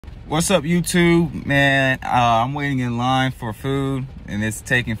What's up, YouTube? Man, I'm waiting in line for food and it's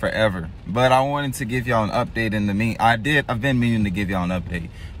taking forever. But I wanted to give y'all an update in the meantime. I've been meaning to give y'all an update,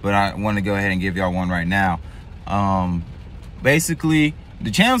 but I want to go ahead and give y'all one right now. Basically,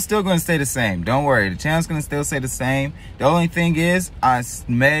 the channel's still going to stay the same. Don't worry, the channel's going to still stay the same. The only thing is, I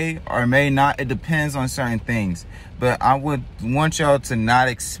may or may not, it depends on certain things. But I would want y'all to not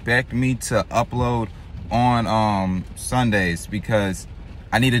expect me to upload on Sundays, because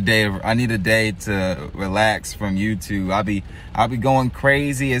I need a day to relax from YouTube. I'll be going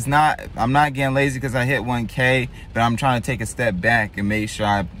crazy. I'm not getting lazy because I hit 1K, but I'm trying to take a step back and make sure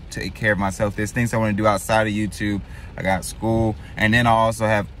I take care of myself. There's things I want to do outside of YouTube. I got school, and then I also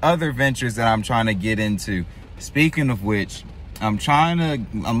have other ventures that I'm trying to get into. Speaking of which, I'm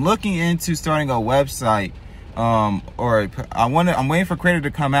looking into starting a website. I'm waiting for Creator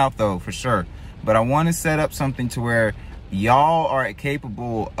to come out though, for sure. But I want to set up something to where y'all are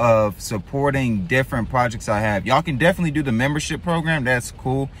capable of supporting different projects I have. Y'all can definitely do the membership program, that's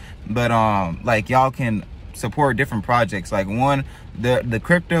cool, but like y'all can support different projects. Like the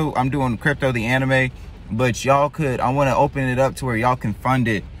crypto, I'm doing crypto the anime, but y'all could, I want to open it up to where y'all can fund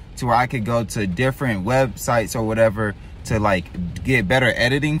it to where I could go to different websites or whatever to like get better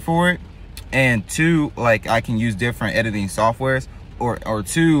editing for it, and two, like I can use different editing softwares, or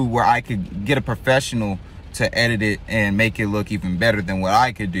two, where I could get a professional to edit it and make it look even better than what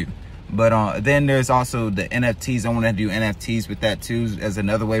I could do. But then there's also the NFTs. I want to do NFTs with that too, as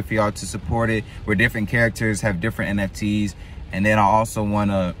another way for y'all to support it, where different characters have different NFTs. And then I also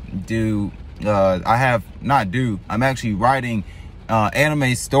want to do, I'm actually writing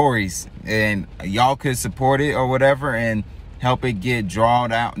anime stories, and y'all could support it or whatever and help it get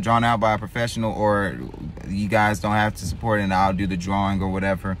drawn out by a professional, or you guys don't have to support it and I'll do the drawing or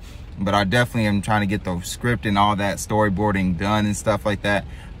whatever. But I definitely am trying to get the script and all that storyboarding done and stuff like that.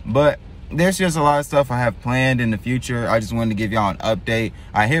 But there's just a lot of stuff I have planned in the future. I just wanted to give y'all an update.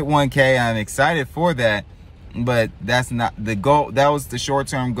 I hit 1K. I'm excited for that, but that's not the goal. That was the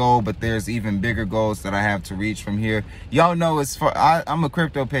short-term goal, but there's even bigger goals that I have to reach from here. Y'all know I'm a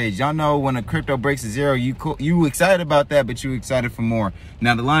crypto page. Y'all know when a crypto breaks to zero, you excited about that, but you excited for more.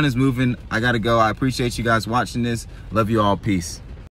 Now the line is moving. I gotta go. I appreciate you guys watching this. Love you all. Peace.